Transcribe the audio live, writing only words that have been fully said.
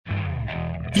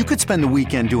You could spend the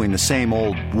weekend doing the same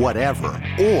old whatever,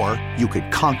 or you could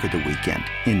conquer the weekend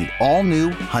in the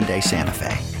all-new Hyundai Santa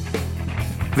Fe.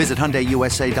 Visit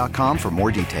HyundaiUSA.com for more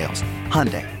details.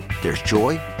 Hyundai, there's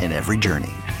joy in every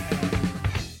journey.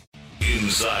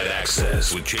 Inside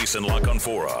Access with Jason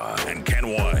LaConfora and Ken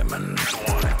Wyman.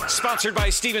 Sponsored by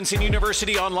Stevenson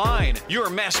University Online. Your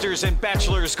master's and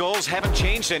bachelor's goals haven't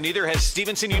changed, and neither has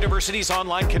Stevenson University's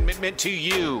online commitment to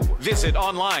you. Visit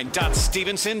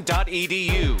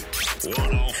online.stevenson.edu.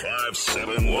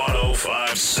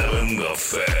 105.7 The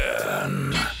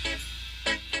Fan.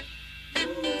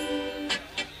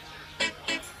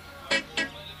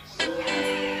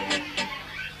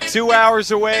 2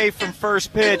 hours away from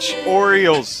first pitch,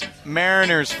 Orioles,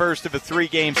 Mariners, first of a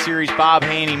 3-game series. Bob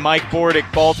Haney, Mike Bordick,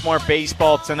 Baltimore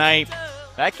baseball tonight.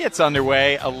 That gets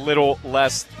underway a little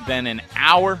less than an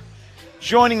hour.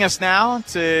 Joining us now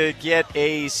to get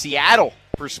a Seattle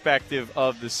perspective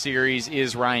of the series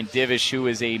is Ryan Divish, who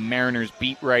is a Mariners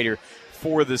beat writer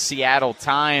for the Seattle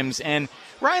Times. And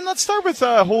Ryan, let's start with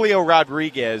Julio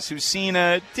Rodriguez, who's seen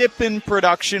a dip in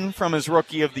production from his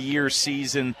Rookie of the Year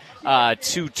season to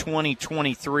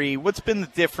 2023. What's been the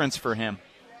difference for him?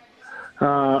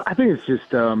 I think it's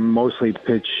just mostly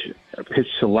pitch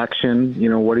selection,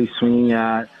 what he's swinging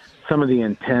at, some of the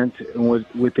intent with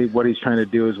what he's trying to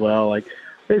do as well. Like,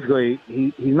 basically,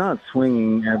 he's not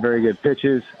swinging at very good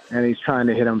pitches, and he's trying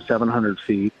to hit them 700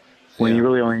 feet when you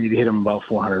really only need to hit them about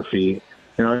 400 feet.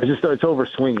 It's over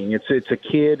swinging. It's a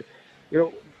kid.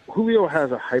 Julio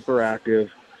has a hyperactive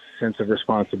sense of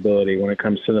responsibility when it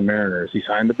comes to the Mariners. He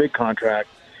signed the big contract.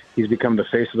 He's become the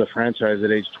face of the franchise at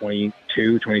age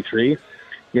 22, 23,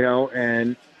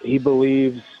 and he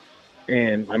believes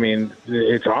in,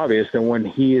 it's obvious that when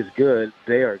he is good,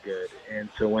 they are good. And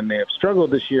so when they have struggled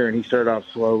this year and he started off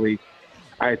slowly,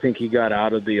 I think he got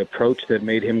out of the approach that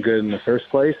made him good in the first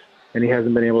place, and he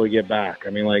hasn't been able to get back.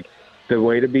 The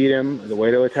way to beat him, the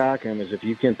way to attack him is if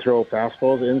you can throw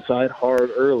fastballs inside hard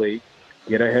early,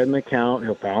 get ahead in the count,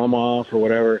 he'll foul them off or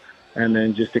whatever, and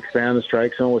then just expand the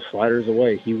strike zone with sliders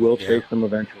away. He will chase them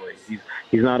eventually.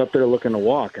 He's not up there looking to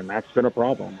walk, and that's been a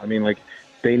problem.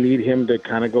 They need him to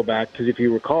kind of go back, because if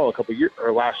you recall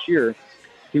last year,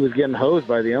 he was getting hosed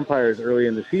by the umpires early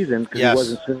in the season because he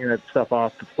wasn't swinging that stuff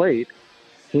off the plate.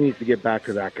 He needs to get back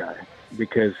to that guy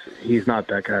because he's not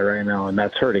that guy right now, and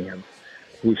that's hurting him.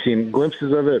 We've seen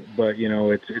glimpses of it, but,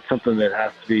 it's something that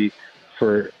has to be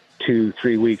for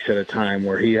 2-3 weeks at a time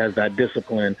where he has that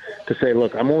discipline to say,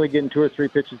 look, I'm only getting 2 or 3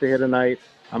 pitches to hit a night.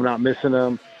 I'm not missing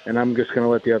them, and I'm just going to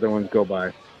let the other ones go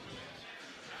by.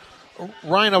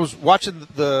 Ryan, I was watching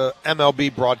the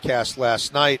MLB broadcast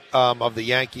last night of the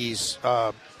Yankees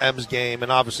M's game,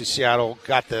 and obviously Seattle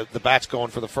got the bats going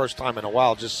for the first time in a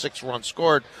while. Just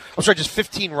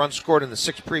 15 runs scored in the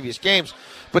 6 previous games.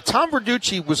 But Tom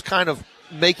Verducci was kind of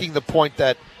making the point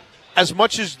that as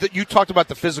much as that you talked about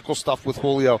the physical stuff with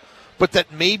Julio, but that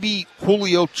maybe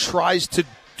Julio tries to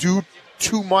do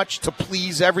too much to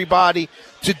please everybody,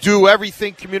 to do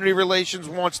everything community relations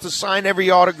wants, to sign every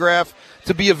autograph,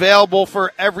 to be available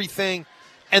for everything,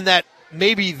 and that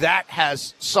maybe that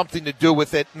has something to do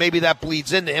with it. Maybe that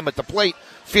bleeds into him at the plate,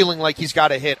 feeling like he's got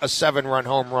to hit a 7-run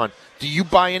home run. Do you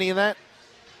buy any of that?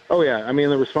 Oh, yeah.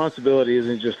 The responsibility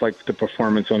isn't just like the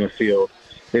performance on the field.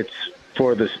 It's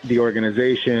for the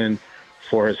organization,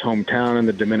 for his hometown in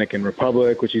the Dominican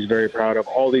Republic, which he's very proud of,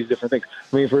 all these different things.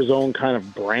 For his own kind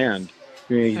of brand.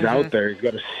 He's out there. He's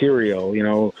got a cereal.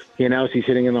 He announced he's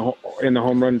hitting in the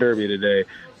home run derby today.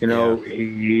 He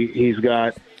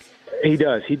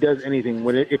does anything.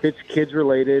 If it's kids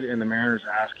related and the Mariners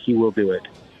ask, he will do it.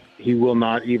 He will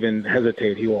not even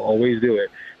hesitate. He will always do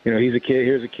it. He's a kid.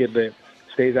 Here's a kid that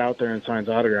stays out there and signs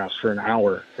autographs for an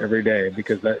hour every day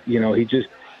because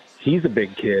he's a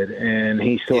big kid and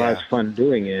he still has fun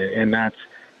doing it. And that's,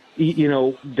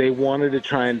 they wanted to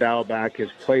try and dial back his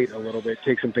plate a little bit,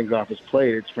 take some things off his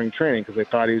plate at spring training because they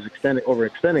thought he was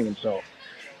overextending himself.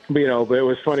 But it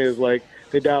was funny. It was like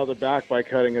they dialed it back by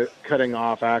cutting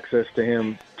off access to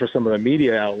him for some of the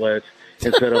media outlets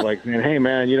instead of like, hey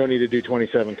man, you don't need to do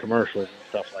 27 commercials and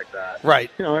stuff like that. Right.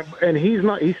 And he's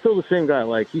still the same guy.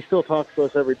 Like he still talks to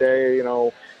us every day.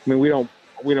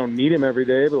 We don't need him every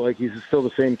day, but like he's still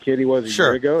the same kid he was a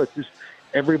year ago. It's just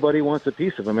everybody wants a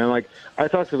piece of him. And like I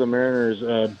talked to the Mariners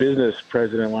business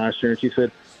president last year, and she said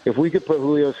if we could put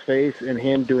Julio's face and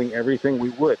him doing everything, we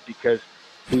would, because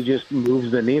he just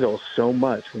moves the needle so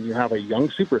much when you have a young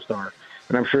superstar.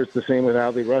 And I'm sure it's the same with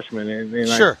Adley Rutschman.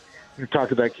 And I've talked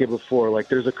to that kid before. Like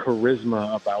there's a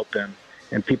charisma about them,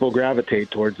 and people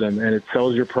gravitate towards them, and it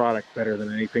sells your product better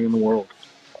than anything in the world.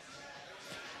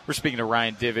 We're speaking to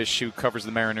Ryan Divish, who covers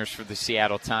the Mariners for the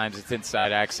Seattle Times. It's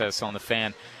Inside Access on the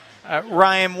Fan.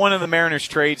 Ryan, one of the Mariners'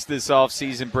 trades this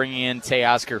offseason, bringing in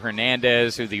Teoscar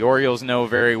Hernandez, who the Orioles know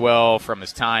very well from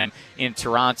his time in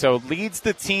Toronto, leads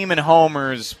the team in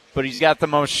homers, but he's got the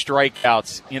most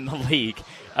strikeouts in the league.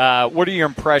 What are your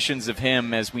impressions of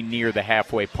him as we near the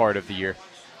halfway part of the year?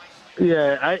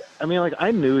 Yeah,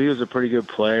 I knew he was a pretty good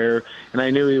player, and I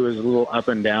knew he was a little up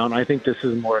and down. I think this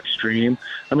is more extreme.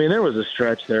 I mean, there was a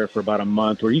stretch there for about a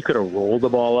month where you could have rolled the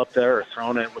ball up there or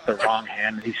thrown it with the wrong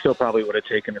hand, and he still probably would have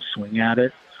taken a swing at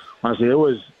it. Honestly, it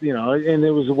was, and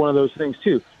it was one of those things,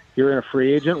 too. You're in a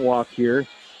free agent walk here,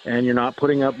 and you're not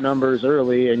putting up numbers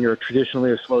early, and you're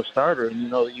traditionally a slow starter, and you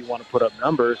know that you want to put up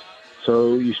numbers,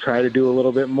 so you try to do a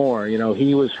little bit more.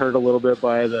 He was hurt a little bit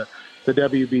by the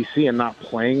WBC and not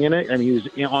playing in it. I mean, he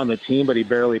was on the team, but he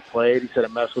barely played. He said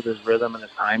it messed with his rhythm and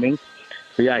his timing.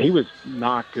 But, yeah, he was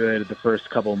not good the first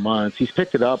couple of months. He's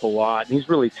picked it up a lot, and he's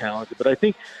really talented. But I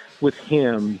think with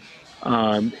him,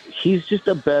 he's just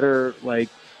a better,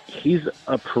 he's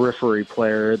a periphery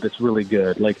player that's really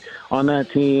good. On that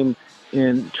team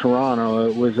in Toronto,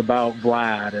 it was about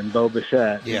Vlad and Bo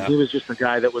Bichette. Yeah. He was just a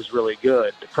guy that was really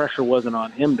good. The pressure wasn't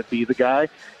on him to be the guy,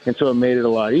 and so it made it a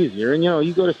lot easier. And,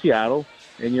 you go to Seattle,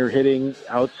 and you're hitting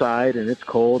outside, and it's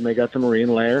cold, and they got the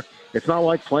marine layer. It's not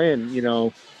like playing,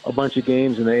 a bunch of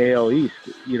games in the AL East,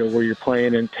 where you're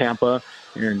playing in Tampa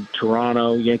and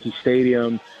Toronto, Yankee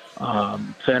Stadium,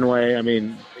 Fenway. I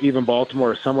mean, even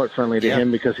Baltimore is somewhat friendly to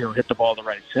him because he'll hit the ball to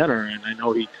right center, and I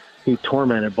know he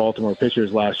tormented Baltimore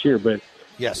pitchers last year, but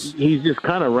yes, he just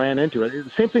kind of ran into it. The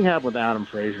same thing happened with Adam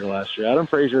Frazier last year. Adam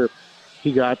Frazier,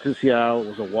 he got to Seattle.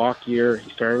 It was a walk year.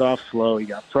 He started off slow. He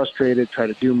got frustrated, tried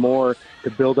to do more to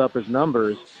build up his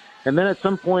numbers. And then at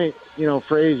some point,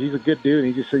 Frazier, he's a good dude. And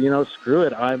he just said, screw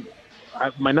it.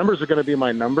 My numbers are going to be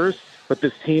my numbers, but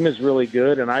this team is really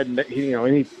good. And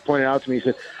he pointed out to me, he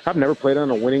said, I've never played on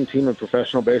a winning team in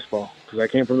professional baseball because I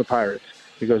came from the Pirates.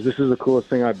 He goes, this is the coolest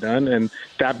thing I've done, and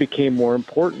that became more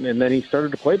important, and then he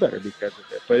started to play better because of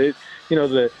it.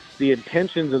 But the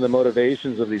intentions and the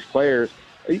motivations of these players,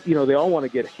 they all want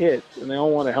to get hits, and they all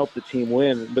want to help the team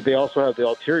win, but they also have the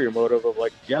ulterior motive of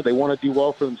they want to do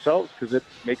well for themselves because it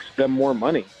makes them more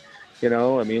money.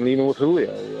 Even with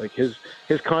Julio,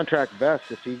 his contract vests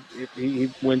if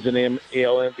he wins an AL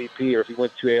MVP or if he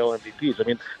wins 2 AL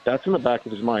MVPs. That's in the back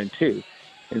of his mind too.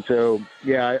 And so,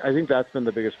 yeah, I think that's been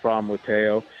the biggest problem with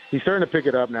Teo. He's starting to pick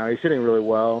it up now. He's hitting really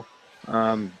well,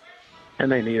 and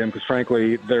they need him because,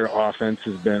 frankly, their offense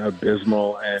has been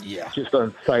abysmal and just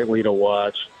unsightly to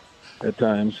watch at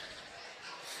times.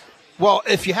 Well,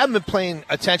 if you haven't been paying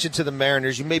attention to the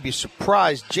Mariners, you may be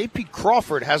surprised. JP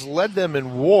Crawford has led them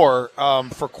in WAR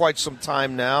for quite some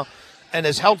time now and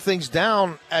has held things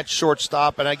down at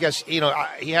shortstop. And I guess, he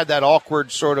had that awkward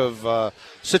sort of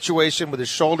situation with his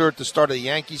shoulder at the start of the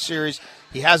Yankee series.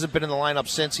 He hasn't been in the lineup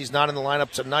since. He's not in the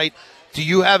lineup tonight. Do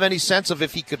you have any sense of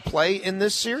if he could play in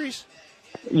this series?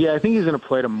 Yeah, I think he's going to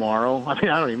play tomorrow. I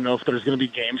don't even know if there's going to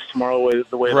be games tomorrow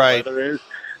the way the weather is.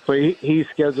 But he's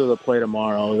scheduled to play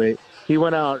tomorrow. He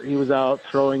was out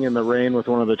throwing in the rain with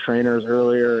one of the trainers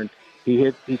earlier, and he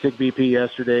took BP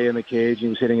yesterday in the cage. He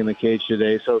was hitting in the cage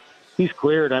today. So he's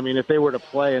cleared. If they were to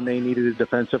play and they needed a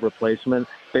defensive replacement,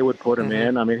 they would put him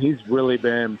in. He's really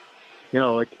been,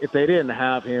 if they didn't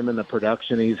have him and the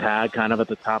production he's had kind of at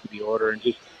the top of the order and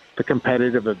just the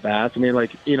competitive at bats.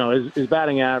 His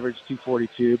batting average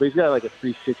 242, but he's got a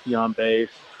 360 on base.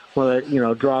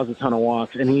 Draws a ton of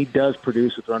walks, and he does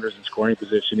produce with runners in scoring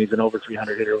position. He's an over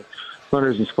 300 hitter with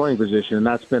runners in scoring position, and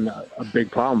that's been a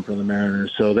big problem for the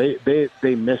Mariners. So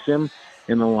they miss him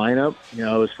in the lineup. It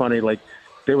was funny,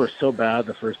 they were so bad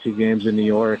the first 2 games in New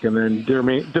York, and then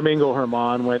Domingo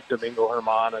Germán went Domingo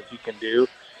Germán as he can do.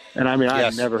 And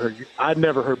I've never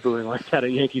heard booing like that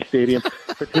at Yankee Stadium.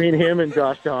 Between him and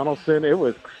Josh Donaldson, it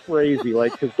was crazy.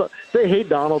 Because they hate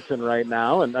Donaldson right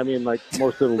now, and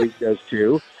most of the league does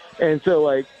too. And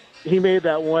so he made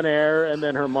that one error, and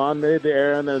then Germán made the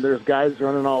error, and then there's guys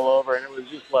running all over, and it was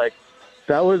just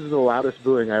that was the loudest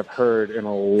booing I've heard in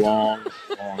a long,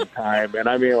 long time.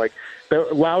 And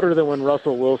louder than when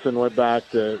Russell Wilson went back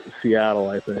to Seattle,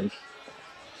 I think.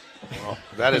 Well,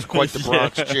 that is quite the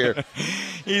Bronx cheer.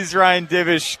 He's Ryan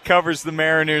Divish, covers the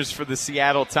Mariners for the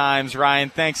Seattle Times. Ryan,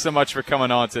 thanks so much for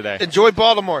coming on today. Enjoy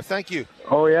Baltimore. Thank you.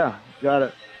 Oh, yeah. Got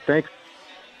it. Thanks.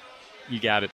 You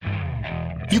got it.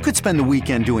 You could spend the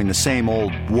weekend doing the same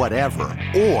old whatever,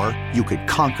 or you could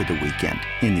conquer the weekend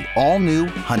in the all-new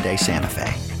Hyundai Santa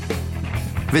Fe.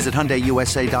 Visit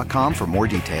HyundaiUSA.com for more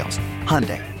details.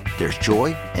 Hyundai, there's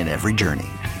joy in every journey.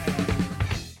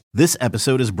 This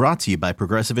episode is brought to you by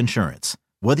Progressive Insurance.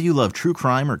 Whether you love true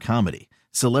crime or comedy,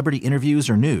 celebrity interviews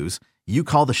or news, you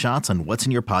call the shots on what's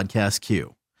in your podcast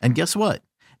queue. And guess what?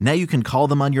 Now you can call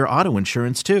them on your auto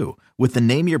insurance too with the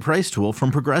Name Your Price tool from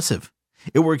Progressive.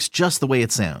 It works just the way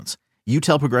it sounds. You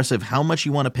tell Progressive how much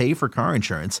you want to pay for car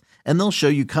insurance, and they'll show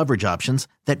you coverage options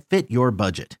that fit your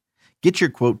budget. Get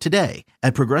your quote today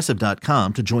at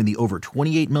Progressive.com to join the over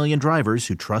 28 million drivers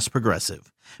who trust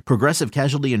Progressive. Progressive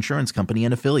Casualty Insurance Company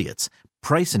and Affiliates.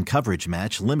 Price and coverage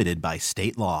match limited by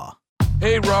state law.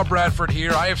 Hey, Rob Bradford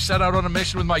here. I have set out on a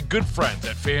mission with my good friends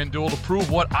at FanDuel to prove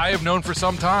what I have known for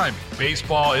some time.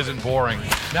 Baseball isn't boring.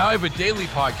 Now I have a daily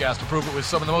podcast to prove it with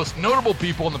some of the most notable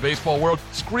people in the baseball world,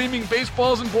 screaming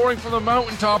baseball isn't boring from the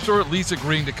mountaintops, or at least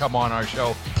agreeing to come on our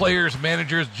show. Players,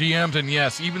 managers, GMs, and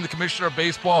yes, even the commissioner of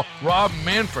baseball, Rob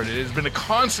Manfred. It has been a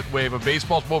constant wave of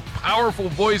baseball's most powerful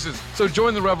voices. So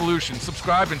join the revolution.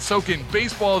 Subscribe and soak in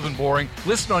Baseball Isn't Boring.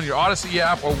 Listen on your Odyssey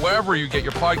app or wherever you get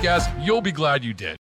your podcasts. You'll be glad you did.